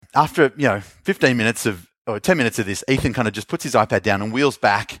after 15 minutes or 10 minutes of this, Ethan kind of just puts his iPad down and wheels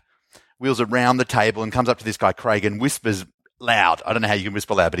around the table and comes up to this guy Craig and whispers loud. I don't know how you can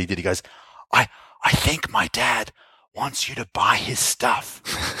whisper loud, but he did. He goes, I think my dad wants you to buy his stuff.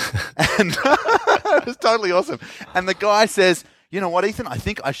 And it was totally awesome. And the guy says, you know what, Ethan, I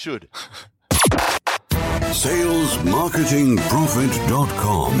think I should.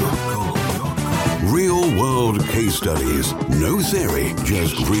 SalesMarketingProfit.com. Real world case studies. No theory,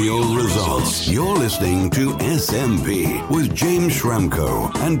 just real results. You're listening to SMP with James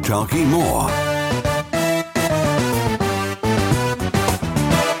Schramko and Taki Moore.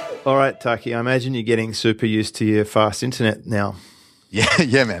 All right, Taki, I imagine you're getting super used to your fast internet now.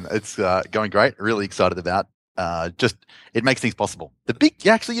 Yeah, man. It's going great. Really excited about it makes things possible.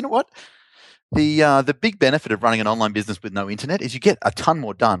 You know what? The big benefit of running an online business with no internet is you get a ton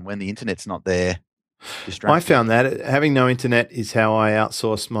more done when the internet's not there. I found that having no internet is how I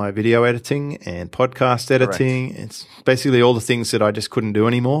outsourced my video editing and podcast editing. Correct. It's basically all the things that I just couldn't do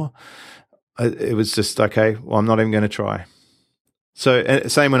anymore. It was just, okay, well, I'm not even going to try. So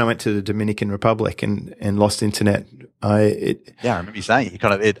same when I went to the Dominican Republic and lost internet. I remember you saying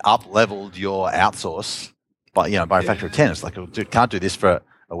it up-leveled your outsource by a factor of 10. It's like, dude, can't do this for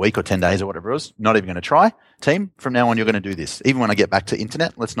a week or 10 days or whatever it was. Not even going to try. Team, from now on, you're going to do this. Even when I get back to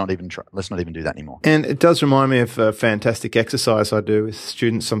internet, let's not even try. Let's not even do that anymore. And it does remind me of a fantastic exercise I do with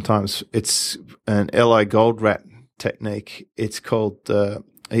students sometimes. It's an L.I. Goldratt technique. It's called,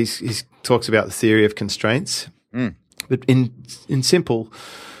 he talks about the theory of constraints. Mm. But in simple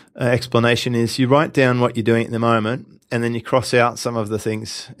explanation is you write down what you're doing at the moment and then you cross out some of the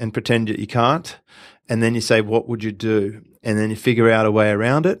things and pretend that you can't. And then you say, what would you do? And then you figure out a way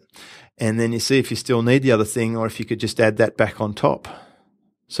around it. And then you see if you still need the other thing or if you could just add that back on top.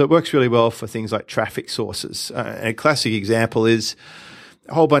 So it works really well for things like traffic sources. A classic example is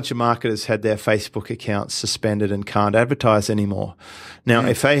a whole bunch of marketers had their Facebook accounts suspended and can't advertise anymore. Now,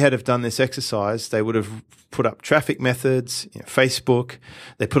 if they had have done this exercise, they would have put up traffic methods, Facebook.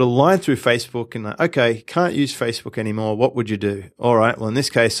 They put a line through Facebook and okay, can't use Facebook anymore. What would you do? All right. Well, in this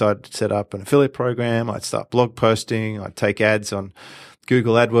case, I'd set up an affiliate program. I'd start blog posting. I'd take ads on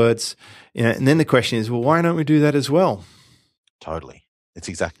Google AdWords. And then the question is, well, why don't we do that as well? Totally. It's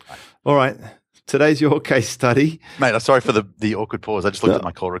exactly right. All right. Today's your case study. Mate, I'm sorry for the awkward pause. I just looked at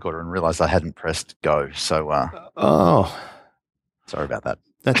my call recorder and realized I hadn't pressed go. So, sorry about that.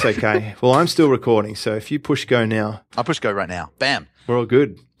 That's okay. Well, I'm still recording. So if you push go now. I'll push go right now. Bam. We're all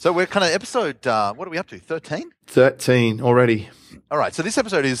good. So we're kind of episode, what are we up to? 13? 13 already. All right. So this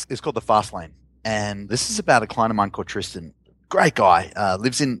episode is called The Fast Lane. And this is about a client of mine called Tristan. Great guy.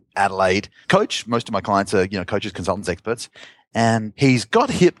 Lives in Adelaide. Coach. Most of my clients are, coaches, consultants, experts. And he's got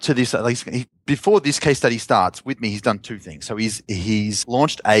hip to this. Before this case study starts with me, he's done two things. So he's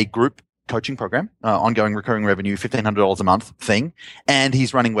launched a group coaching program, ongoing recurring revenue, $1,500 a month thing, and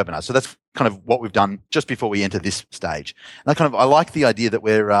he's running webinars. So that's kind of what we've done just before we enter this stage. And I like the idea that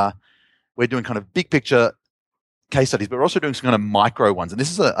we're doing kind of big picture case studies, but we're also doing some kind of micro ones. And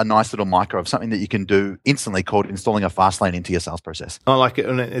this is a nice little micro of something that you can do instantly called installing a fast lane into your sales process. I like it.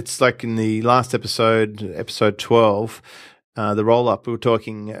 And it's like in the last episode 12, the roll-up, we were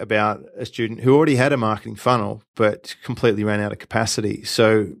talking about a student who already had a marketing funnel but completely ran out of capacity.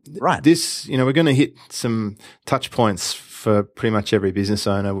 So this, we're going to hit some touch points for pretty much every business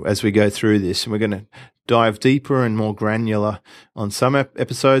owner as we go through this. And we're going to dive deeper and more granular on some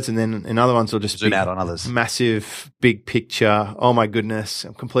episodes, and then in other ones we'll just zoom out on others. Massive, big picture, oh my goodness,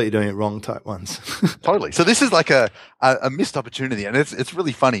 I'm completely doing it wrong type ones. Totally. So this is like a missed opportunity, and it's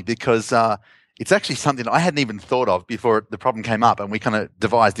really funny because it's actually something I hadn't even thought of before the problem came up, and we kind of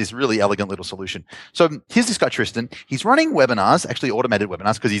devised this really elegant little solution. So here's this guy, Tristan. He's running webinars, actually automated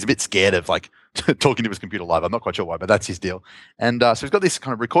webinars, because he's a bit scared of talking to his computer live. I'm not quite sure why, but that's his deal. And so he's got this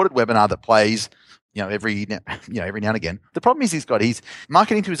kind of recorded webinar that plays, every now and again. The problem is he's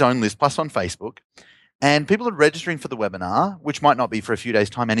marketing to his own list plus on Facebook, and people are registering for the webinar, which might not be for a few days'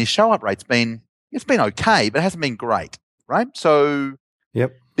 time, and his show up rate's been okay, but it hasn't been great, right? So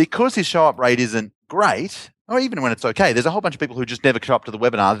yep. Because his show up rate isn't great, or even when it's okay, there's a whole bunch of people who just never show up to the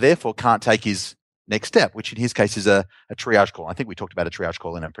webinar, therefore can't take his next step, which in his case is a triage call. I think we talked about a triage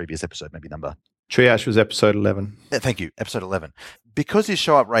call in a previous episode, maybe number. Triage was episode 11. Yeah, thank you, episode 11. Because his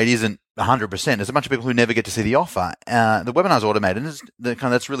show up rate isn't 100%, there's a bunch of people who never get to see the offer. The webinar's automated, and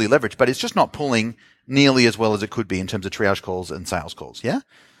that's really leveraged, but it's just not pulling nearly as well as it could be in terms of triage calls and sales calls, yeah?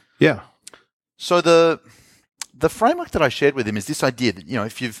 Yeah. So the framework that I shared with him is this idea that,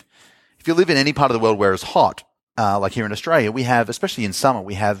 if you live in any part of the world where it's hot, like here in Australia, we have, especially in summer,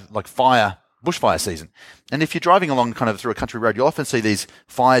 we have like fire bushfire season. And if you're driving along kind of through a country road, you'll often see these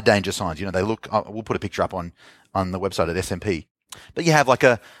fire danger signs. They look, we'll put a picture up on the website at SMP. But you have like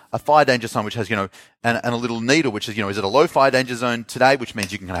a fire danger sign which has, and a little needle which is, is it a low fire danger zone today, which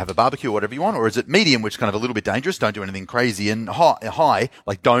means you can kind of have a barbecue or whatever you want, or is it medium, which is kind of a little bit dangerous, don't do anything crazy, and high,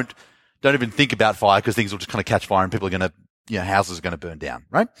 like don't even think about fire because things will just kind of catch fire and people are going to, houses are going to burn down,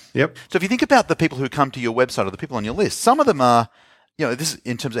 right? Yep. So if you think about the people who come to your website or the people on your list, some of them are, this is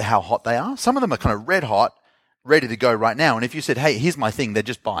in terms of how hot they are. Some of them are kind of red hot, ready to go right now. And if you said, hey, here's my thing, they'd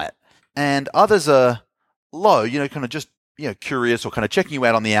just buy it. And others are low, kind of just, curious or kind of checking you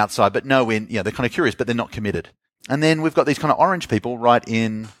out on the outside, but they're kind of curious, but they're not committed. And then we've got these kind of orange people right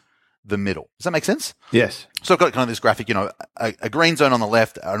in the middle. Does that make sense? Yes. So I've got kind of this graphic, a green zone on the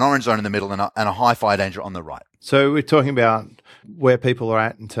left, an orange zone in the middle, and a high fire danger on the right. So we're talking about where people are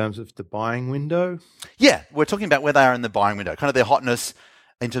at in terms of the buying window? Yeah, we're talking about where they are in the buying window, kind of their hotness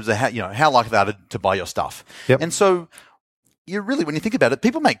in terms of how likely they are to buy your stuff. Yep. And so when you think about it,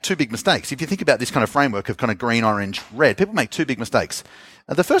 people make two big mistakes. If you think about this kind of framework of kind of green, orange, red, people make two big mistakes.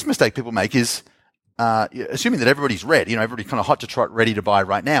 The first mistake people make is assuming that everybody's red, everybody's kind of hot to trot, ready to buy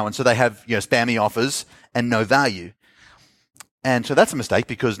right now. And so they have, spammy offers and no value. And so that's a mistake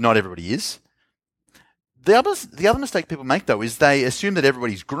because not everybody is. The other mistake people make, though, is they assume that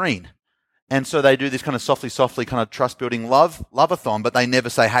everybody's green. And so they do this kind of softly kind of trust-building love-a-thon, but they never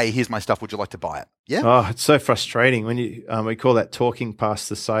say, hey, here's my stuff, would you like to buy it? Yeah? Oh, it's so frustrating when we call that talking past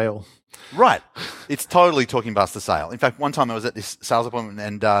the sale. Right. It's totally talking past the sale. In fact, one time I was at this sales appointment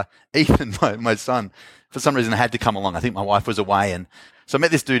and Ethan, my son, for some reason had to come along. I think my wife was away. And so I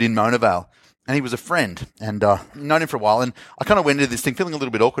met this dude in Mona Vale. And he was a friend, and known him for a while. And I kind of went into this thing feeling a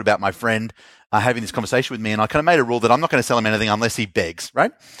little bit awkward about my friend having this conversation with me. And I kind of made a rule that I'm not going to sell him anything unless he begs,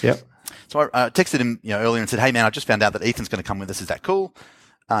 right? Yep. So I texted him earlier and said, hey, man, I just found out that Ethan's going to come with us. Is that cool?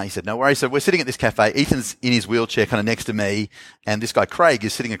 He said, no worries. So we're sitting at this cafe. Ethan's in his wheelchair kind of next to me. And this guy, Craig,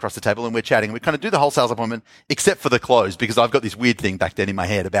 is sitting across the table and we're chatting. We kind of do the whole sales appointment except for the close because I've got this weird thing back then in my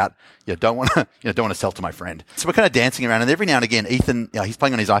head about, don't want to sell to my friend. So we're kind of dancing around. And every now and again, Ethan, he's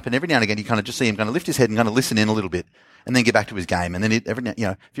playing on his iPad. And every now and again, you kind of just see him kind of lift his head and kind of listen in a little bit and then get back to his game. And then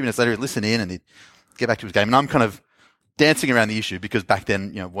a few minutes later, he'd listen in and he'd get back to his game. And I'm kind of dancing around the issue because back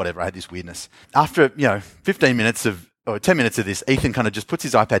then, whatever, I had this weirdness. After, 10 minutes of this, Ethan kind of just puts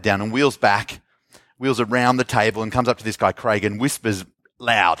his iPad down and wheels around the table and comes up to this guy, Craig, and whispers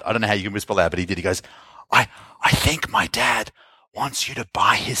loud. I don't know how you can whisper loud, but he did. He goes, I think my dad wants you to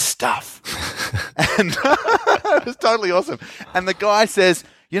buy his stuff. And it was totally awesome. And the guy says,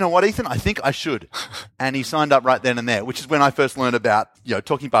 you know what, Ethan, I think I should. And he signed up right then and there, which is when I first learned about,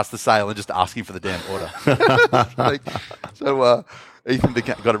 talking past the sale and just asking for the damn order. So Ethan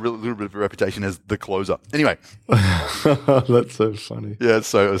got a little bit of a reputation as the closer. Anyway. That's so funny. Yeah,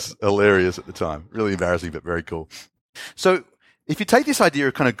 so it was hilarious at the time. Really embarrassing, but very cool. So if you take this idea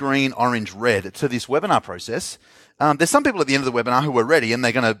of kind of green, orange, red to this webinar process, there's some people at the end of the webinar who are ready and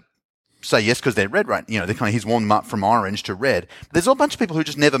they're going to say yes because they're red, right? They're kind of, he's warmed them up from orange to red. But there's a bunch of people who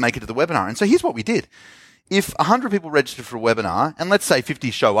just never make it to the webinar. And so here's what we did. If 100 people register for a webinar, and let's say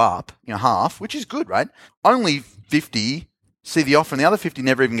 50 show up, half, which is good, right? Only 50 see the offer and the other 50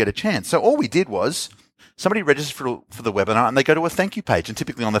 never even get a chance. So all we did was somebody registered for the webinar and they go to a thank you page. And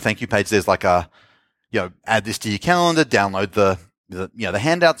typically on the thank you page, there's like a, add this to your calendar, download the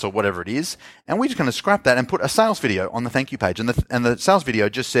handouts or whatever it is. And we just kind of scrap that and put a sales video on the thank you page. And the sales video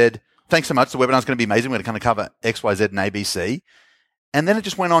just said, thanks so much. The webinar's going to be amazing. We're going to kind of cover X, Y, Z, and ABC. And then it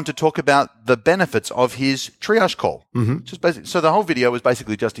just went on to talk about the benefits of his triage call. Mm-hmm. Just basically, so the whole video was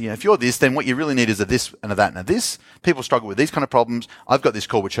basically just, if you're this, then what you really need is a this and a that and a this. People struggle with these kind of problems. I've got this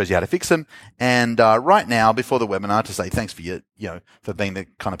call which shows you how to fix them. And right now, before the webinar, to say thanks for for being the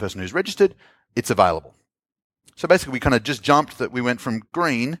kind of person who's registered, it's available. So basically, we kind of just jumped that we went from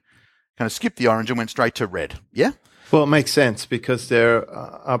green, kind of skipped the orange and went straight to red. Yeah? Well, it makes sense because there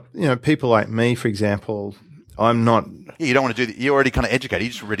are, people like me, for example. I'm not. Yeah, you don't want to do that. You're already kind of educated.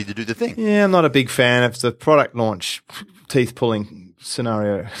 You're just ready to do the thing. Yeah, I'm not a big fan of the product launch teeth pulling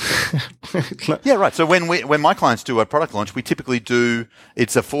scenario. Yeah, right. So when my clients do a product launch, we typically do,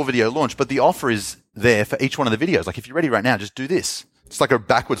 it's a 4-video launch, but the offer is there for each one of the videos. Like if you're ready right now, just do this. It's like a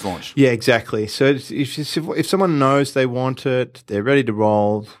backwards launch. Yeah, exactly. So if someone knows they want it, they're ready to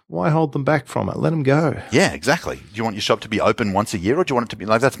roll, why hold them back from it? Let them go. Yeah, exactly. Do you want your shop to be open once a year, or do you want it to be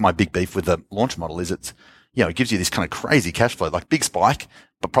like, that's my big beef with the launch model is it's, it gives you this kind of crazy cash flow, like big spike,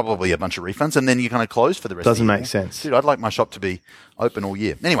 but probably a bunch of refunds, and then you kind of close for the rest Doesn't of the year. make sense. Dude, I'd like my shop to be open all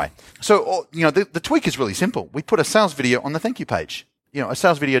year. Anyway, so, the tweak is really simple. We put a sales video on the thank you page. A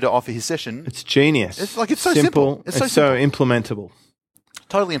sales video to offer his session. It's genius. It's so simple. It's so implementable.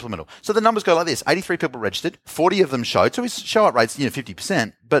 Totally implementable. So the numbers go like this: 83 people registered, 40 of them showed. So his show-up rate's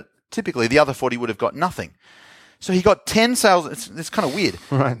 50%, but typically the other 40 would have got nothing. So he got 10 sales. It's kind of weird.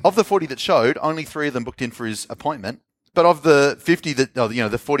 Right. Of the 40 that showed, only 3 of them booked in for his appointment. But of the 50 that,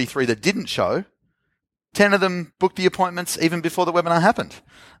 the 43 that didn't show, 10 of them booked the appointments even before the webinar happened.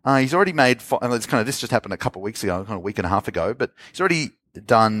 He's already made, this just happened a couple of weeks ago, kind of a week and a half ago, but he's already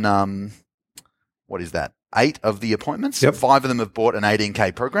done, 8 of the appointments. Yep. 5 of them have bought an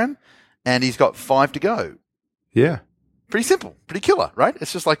 18K program, and he's got 5 to go. Yeah. Pretty simple, pretty killer, right?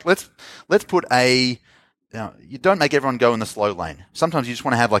 It's just like, let's put you don't make everyone go in the slow lane. Sometimes you just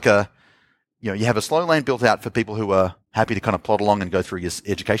want to have you have a slow lane built out for people who are happy to kind of plod along and go through your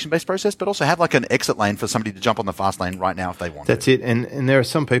education-based process, but also have like an exit lane for somebody to jump on the fast lane right now if they want That's it. And there are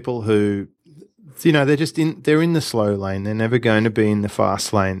some people who, they're in the slow lane. They're never going to be in the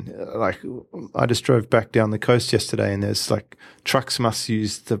fast lane. Like, I just drove back down the coast yesterday, and there's like trucks must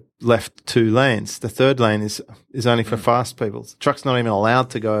use the left 2 lanes. The third lane is only for fast people. Trucks not even allowed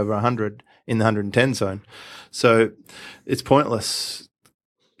to go over 100 in the 110 zone. So it's pointless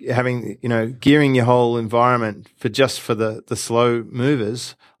having, gearing your whole environment for the slow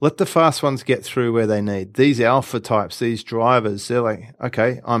movers. Let the fast ones get through where they need. These alpha types, these drivers, they're like,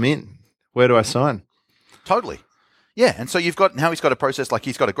 okay, I'm in. Where do I sign? Totally. Yeah. And so he's got a process, like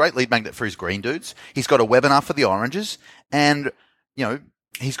he's got a great lead magnet for his green dudes. He's got a webinar for the oranges, and,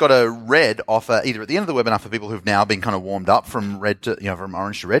 he's got a red offer either at the end of the webinar for people who've now been kind of warmed up from red to, from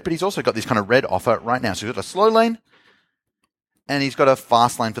orange to red, but he's also got this kind of red offer right now. So he's got a slow lane, and he's got a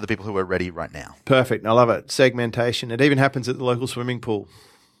fast lane for the people who are ready right now. Perfect. I love it. Segmentation. It even happens at the local swimming pool.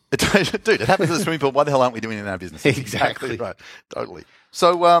 Dude, it happens at the swimming pool. Why the hell aren't we doing it in our business? That's Exactly right. Totally.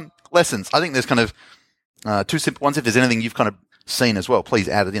 So, lessons. I think there's kind of 2 simple ones. If there's anything you've kind of seen as well, please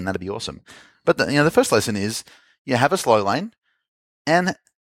add it in. That'd be awesome. But the first lesson is have a slow lane and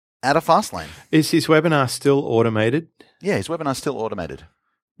add a fast lane. Is his webinar still automated? Yeah, his webinar's still automated.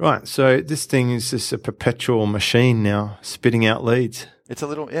 Right. So this thing is just a perpetual machine now, spitting out leads. It's a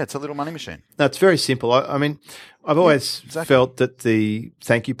little money machine. That's very simple. I mean, I've always felt that the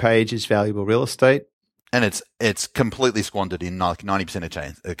thank you page is valuable real estate. And it's completely squandered in like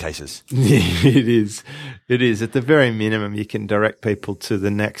 90% of cases. It is. It is. At the very minimum, you can direct people to the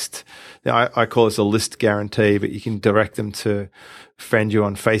next. I call this a list guarantee, but you can direct them to friend you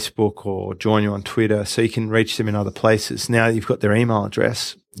on Facebook or join you on Twitter, so you can reach them in other places. Now you've got their email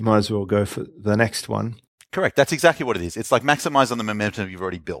address, you might as well go for the next one. Correct. That's exactly what it is. It's like maximize on the momentum you've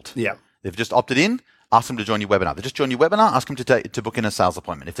already built. Yeah. They've just opted in. Ask them to join your webinar. They just joined your webinar. Ask them to book in a sales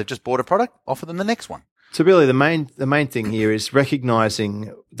appointment. If they've just bought a product, offer them the next one. So really, the main thing here is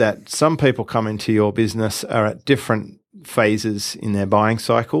recognizing that some people come into your business are at different phases in their buying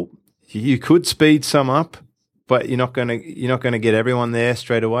cycle. You could speed some up, but you're not going to get everyone there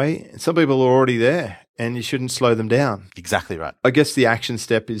straight away. Some people are already there, and you shouldn't slow them down. Exactly right. I guess the action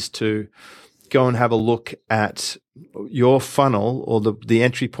step is to go and have a look at your funnel or the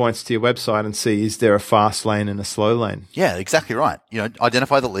entry points to your website and see, is there a fast lane and a slow lane? Yeah, exactly right.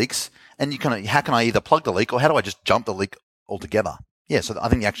 Identify the leaks, and how can I either plug the leak or how do I just jump the leak altogether? Yeah, so I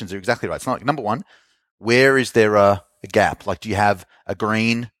think the actions are exactly right. It's not like, number one, where is there a gap? Like, do you have a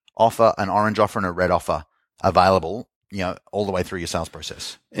green offer, an orange offer, and a red offer available, all the way through your sales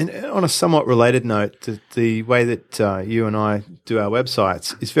process? And on a somewhat related note, the way that you and I do our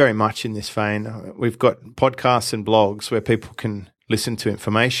websites is very much in this vein. We've got podcasts and blogs where people can listen to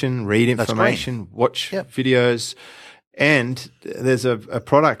information, read information, watch videos, and there's a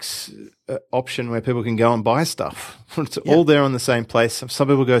products option where people can go and buy stuff. It's all there on the same place. Some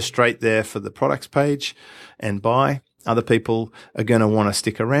people go straight there for the products page and buy. Other people are going to want to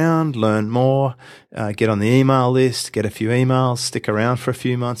stick around, learn more, get on the email list, get a few emails, stick around for a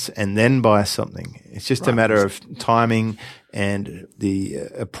few months, and then buy something. It's just a matter of timing and the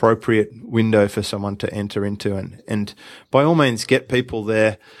appropriate window for someone to enter into. And by all means, get people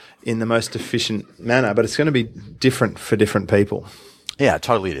there in the most efficient manner, but it's going to be different for different people. Yeah,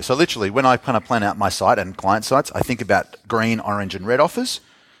 totally it is. So literally, when I kind of plan out my site and client sites, I think about green, orange, and red offers.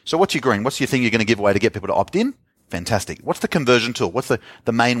 So what's your green? What's your thing you're going to give away to get people to opt in? Fantastic. What's the conversion tool? What's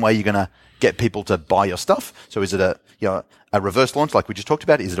the main way you're going to get people to buy your stuff? So is it a reverse launch like we just talked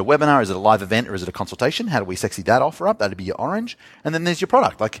about? Is it a webinar? Is it a live event? Or is it a consultation? How do we sexy that offer up? That'd be your orange. And then there's your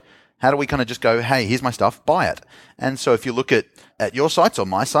product. Like, how do we kind of just go, hey, here's my stuff, buy it? And so if you look at your sites or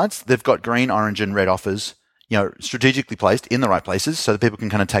my sites, they've got green, orange, and red offers, strategically placed in the right places so that people can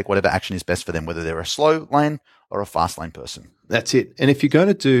kind of take whatever action is best for them, whether they're a slow lane or a fast lane person. That's it. And if you're going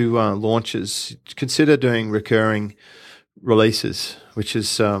to do launches, consider doing recurring releases, which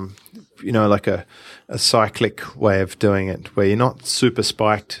is like a cyclic way of doing it, where you're not super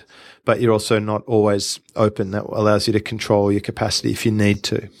spiked, but you're also not always open. That allows you to control your capacity if you need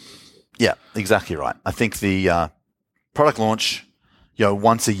to. Yeah, exactly right. I think the product launch,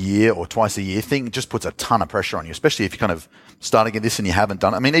 once a year or twice a year thing just puts a ton of pressure on you, especially if you're kind of starting at this and you haven't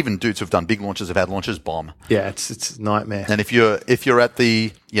done it. I mean, even dudes who've done big launches have had launches bomb. Yeah, it's a nightmare. And if you're at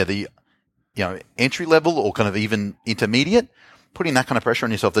the entry level or kind of even intermediate, putting that kind of pressure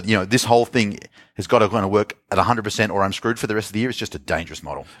on yourself that, this whole thing has got to kind of work at 100% or I'm screwed for the rest of the year is just a dangerous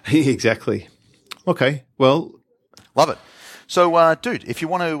model. Exactly. Okay. Well, love it. So, dude, if you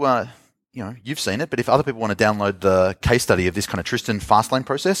want to, you've seen it, but if other people want to download the case study of this kind of Tristan Fastlane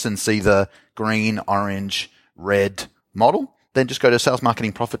process and see the green, orange, red model, then just go to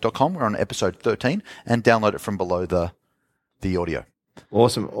salesmarketingprofit.com. We're on episode 13 and download it from below the audio.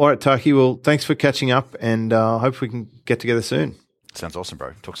 Awesome. All right, Taki. Well, thanks for catching up and hope we can get together soon. Sounds awesome,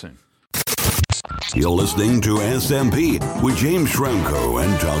 bro. Talk soon. You're listening to SMP with James Schramko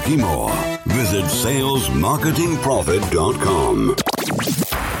and Taki Moore. Visit salesmarketingprofit.com.